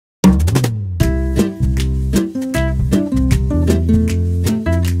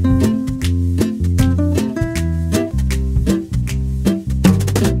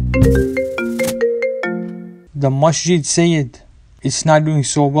The Masjid Sayyid, it's not doing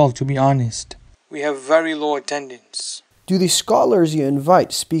so well, to be honest. We have very low attendance. Do the scholars you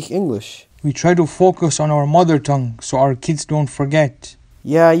invite speak English? We try to focus on our mother tongue so our kids don't forget.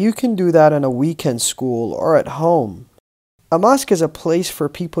 Yeah, you can do that in a weekend school or at home. A mosque is a place for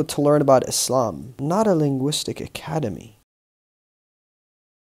people to learn about Islam, not a linguistic academy.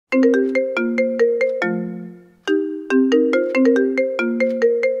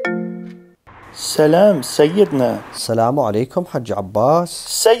 Salam, Sayyidna. Assalamu alaikum, Hajj Abbas.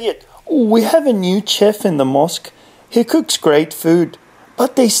 Sayyid, we have a new chef in the mosque. He cooks great food,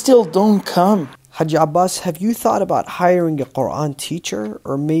 but they still don't come. Hajj Abbas, have you thought about hiring a Quran teacher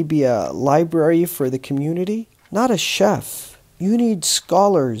or maybe a library for the community? Not a chef. You need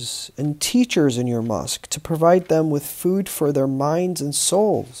scholars and teachers in your mosque to provide them with food for their minds and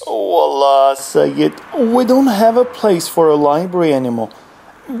souls. Wallah, Sayyid, we don't have a place for a library anymore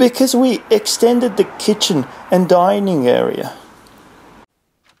because we extended the kitchen and dining area.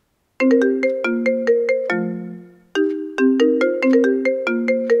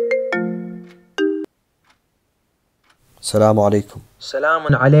 Assalamu alaikum.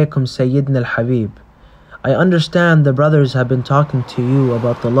 Salamun alaikum, Sayyidina al-Habib. I understand the brothers have been talking to you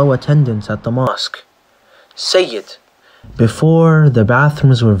about the low attendance at the mosque. Sayyid, before the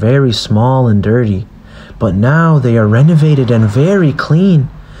bathrooms were very small and dirty, but now they are renovated and very clean,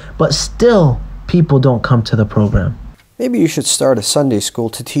 but still people don't come to the program. Maybe you should start a Sunday school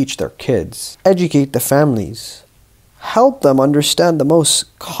to teach their kids, educate the families, help them understand the most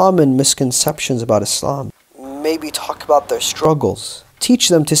common misconceptions about Islam. Maybe talk about their struggles. Teach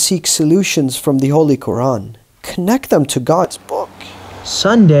them to seek solutions from the Holy Quran. Connect them to God's book.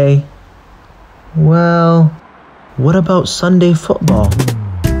 Sunday? Well, what about Sunday football?